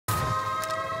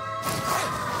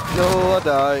No, I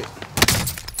died.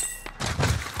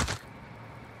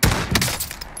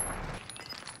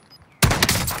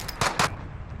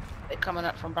 They coming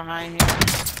up from behind here.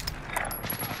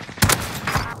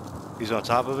 He's on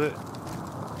top of it?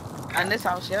 In this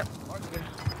house, yep.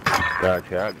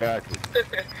 Gotcha, I got you.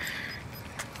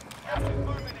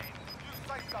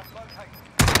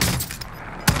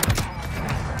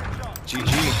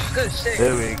 GG. Good shit.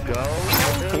 There we go.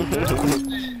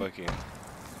 Fucking.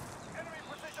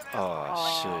 Oh,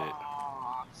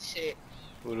 Aw, shit.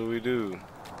 what do we do?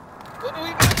 What do we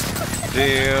do?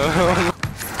 Damn.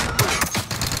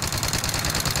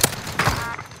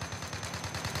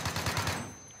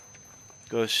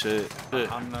 Good shit.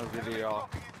 I'm no video.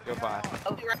 Goodbye.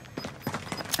 I'll be right.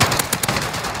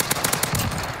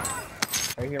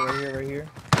 Right here, right here, right here.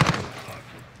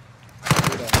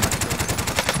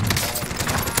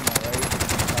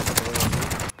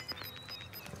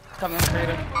 Coming straight.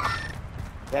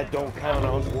 That don't count, I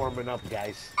was warming up,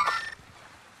 guys.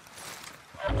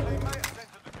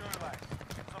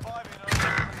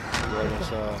 Right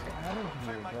inside.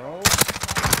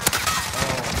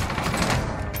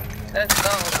 Let's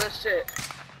go. Good shit.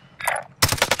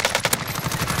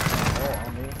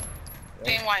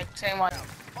 Team white. Team white.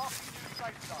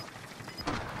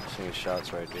 Seeing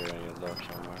shots right there on your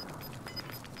left somewhere.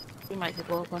 We might could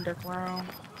go up underground.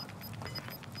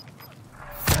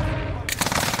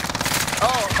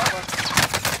 Oh,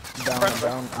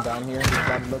 Down here. He's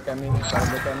trying to look at me. Res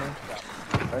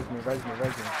me. don't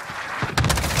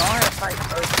have to fight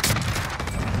first.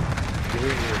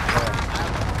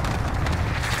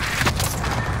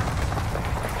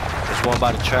 There's one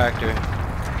by the tractor.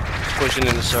 Pushing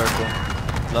in the circle.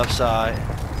 Left side.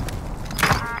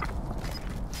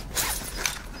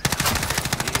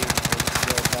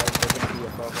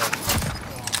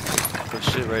 Good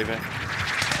shit, Raven.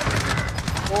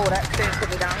 Oh, that thing put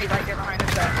me down. He's right there behind the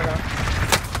tractor, though.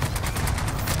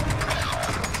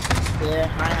 Yeah,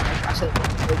 I should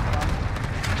have been big one.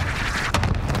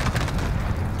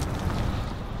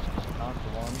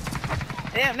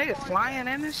 Damn, niggas flying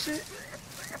in this shit.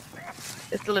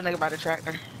 It's still a nigga by the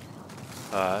tractor.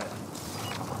 Alright.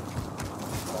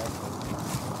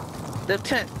 The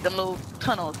tent, them little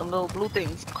tunnels, them little blue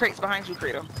things, crates behind you,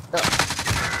 Credo.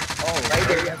 Oh, right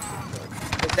there, yeah.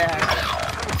 With that.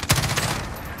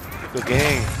 Good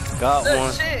game. Got Good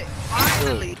one. shit.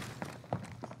 Finally.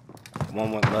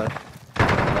 One went left.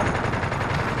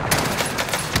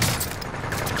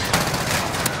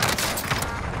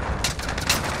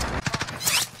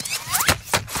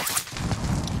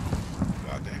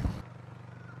 Goddamn.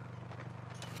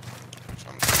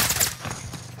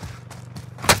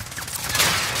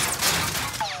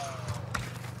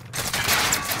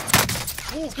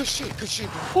 Oh, good shit, bro.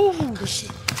 Oh, good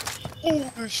shit.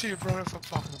 Oh, good shit, bro. That's what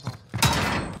I'm talking about.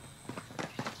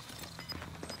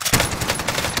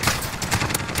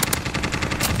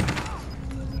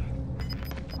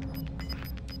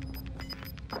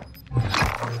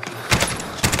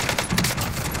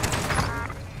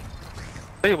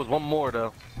 I think it was one more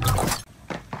though.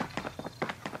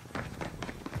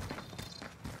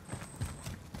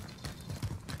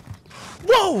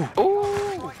 Whoa!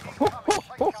 Ooh!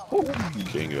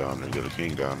 King down there. Get a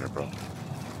king down there, bro.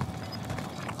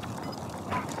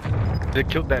 They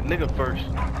killed that nigga first.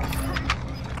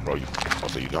 Bro, I'll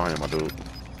say you dying, my dude.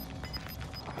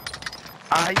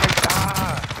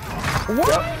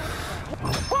 What?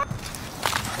 What?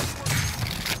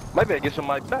 Maybe I get some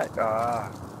mic back.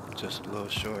 Just a little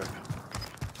short.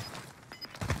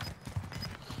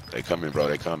 They coming, bro.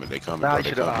 They coming, Nah, bro. I They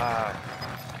should coming. have.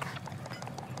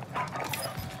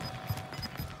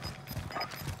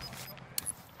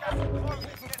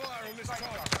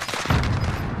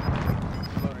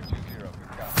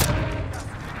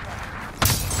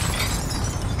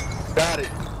 Got it.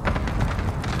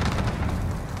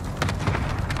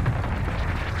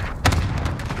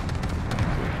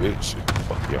 Good shit.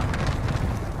 Fuck yeah.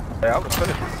 Hey, I was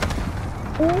finished.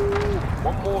 Ooh,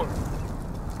 one more.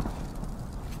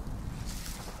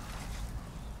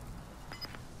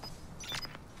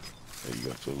 Hey, you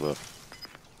got to the left.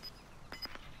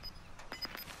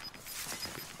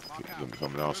 He's gonna be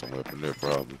coming out somewhere from there,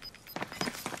 probably.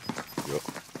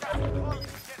 Yep.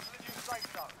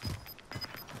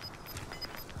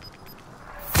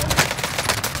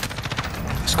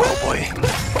 Let's go, boy.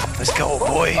 Let's go,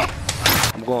 boy.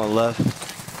 I'm going left.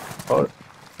 Oh.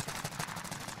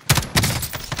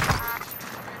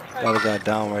 Got a guy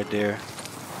down right there.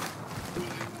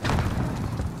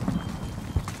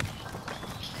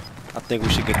 I think we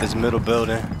should get this middle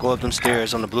building. Go up them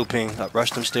stairs on the blue ping.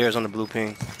 Rush them stairs on the blue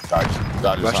ping.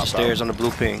 Got Rush the stairs on the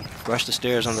blue ping. Rush the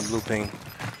stairs on the blue ping.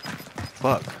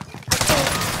 fuck?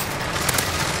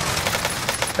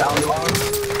 Down one.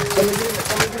 Somebody get in there,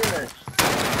 somebody get in there.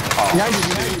 Behind you,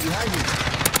 behind you, behind you.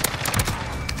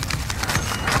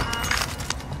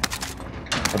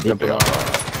 I'm jumping off.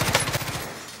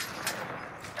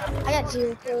 I got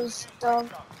 0 kills, dog.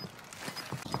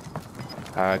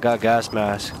 Alright, I got gas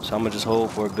mask, so I'm gonna just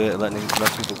hold for a bit and let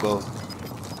people go.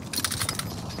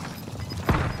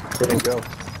 Didn't go.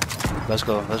 Let's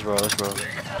go, let's roll, let's roll.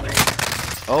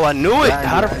 Oh, I knew it!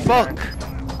 How the fuck?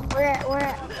 Where at? Where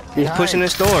at? Behind. Pushing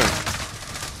this door.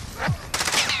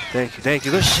 Thank you, thank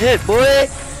you. Good shit, boy!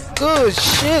 Good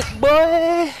shit,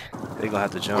 boy! They gonna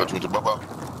have to jump.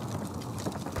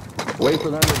 Wait for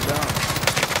them to jump.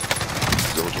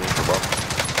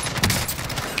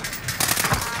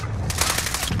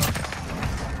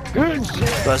 Good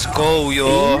shit. Let's go,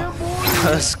 y'all.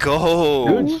 Let's go.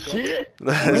 Good shit.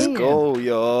 Let's go,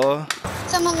 y'all.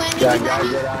 Someone landed Yeah, behind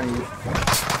me. get on you.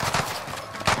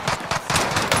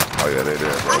 Oh yeah, they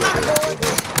did. I'm out of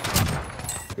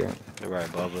bullets. Okay. They're right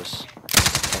above us.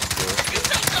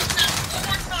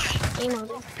 Game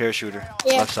over. Parachuter.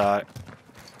 Yeah. Left side.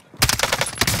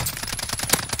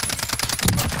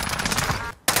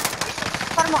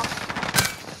 Cut him off.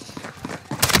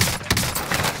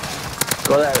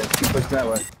 Go that way. Keep pushing that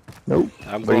way. Nope.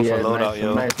 I'm But going he for has loadout, nice,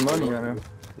 yo. nice money on him.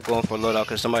 I'm going for a loadout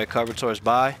because somebody covered towards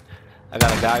by. I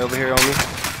got a guy over here on me.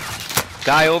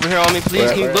 Guy over here on me,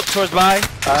 please. Can you look towards by?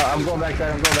 I'm going back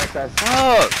side. I'm going back side.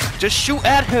 Fuck! Just shoot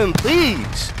at him,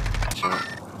 please.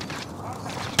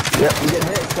 Yep, you get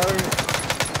hit. Cover.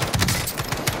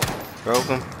 Broke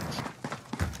him.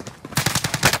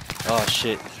 Oh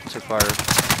shit! Took fire.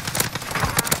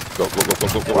 Go.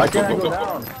 Why can't I go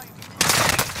down?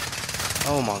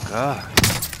 Oh my god.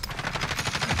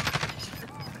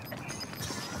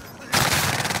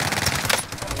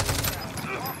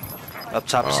 Up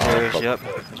top of the stairs, yep.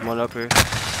 There's one up here.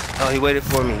 Oh, he waited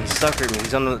for me. He suckered me.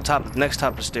 He's on the top, next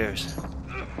top of the stairs.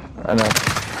 I know.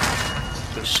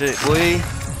 Good shit, boy.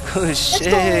 Good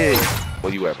shit.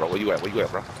 Where you at, bro? Where you at,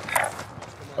 bro?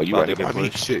 Oh, you About right to there get by me?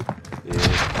 pushed. Shit. Yeah.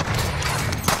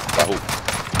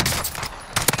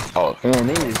 Oh, Man,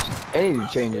 they need to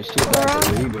change this shit back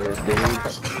to the Uber,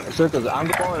 dude. Circles, I'm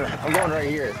going right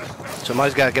here.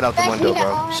 Somebody's gotta get out the window,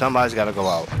 bro. Somebody's gotta go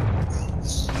out.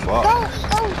 Wow. Go.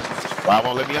 why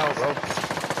won't let me out, bro?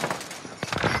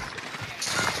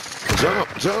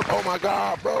 Jump. Oh my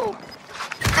god, bro.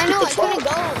 I know, I couldn't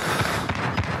go.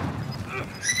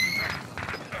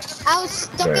 I was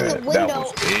stuck in the That window.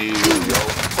 was yo,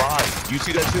 fine. You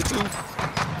see that shit too?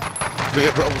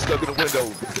 Man, bro, was stuck in the window.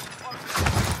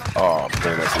 Oh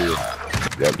man, that's weird.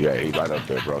 Yeah, he's right up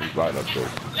there, bro. He's right up there.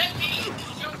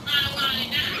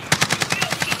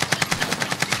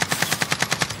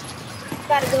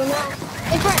 Gotta go now.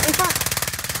 In front.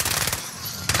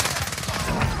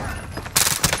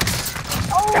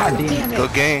 Oh, God damn damn it.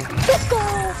 Good game. Let's go.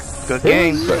 Good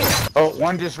game. Oh,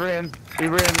 one just ran. He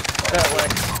ran that way.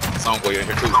 Someboy in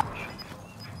here too.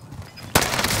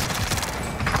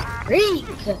 Freak.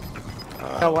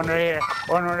 Oh, one right here.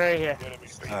 One right here.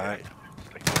 Alright.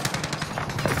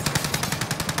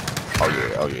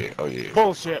 Oh yeah.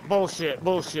 Bullshit.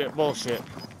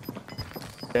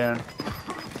 Yeah.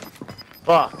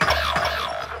 Fuck.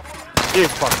 You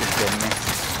fucking kidding me.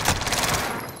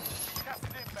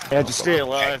 I had to stay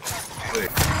alive.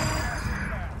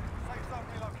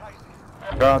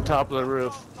 They're on top of the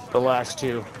roof. The last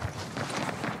two.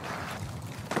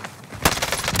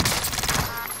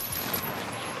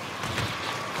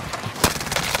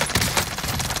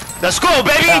 Let's go,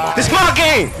 baby! This is my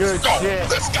game! Good shit.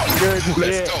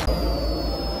 Good shit.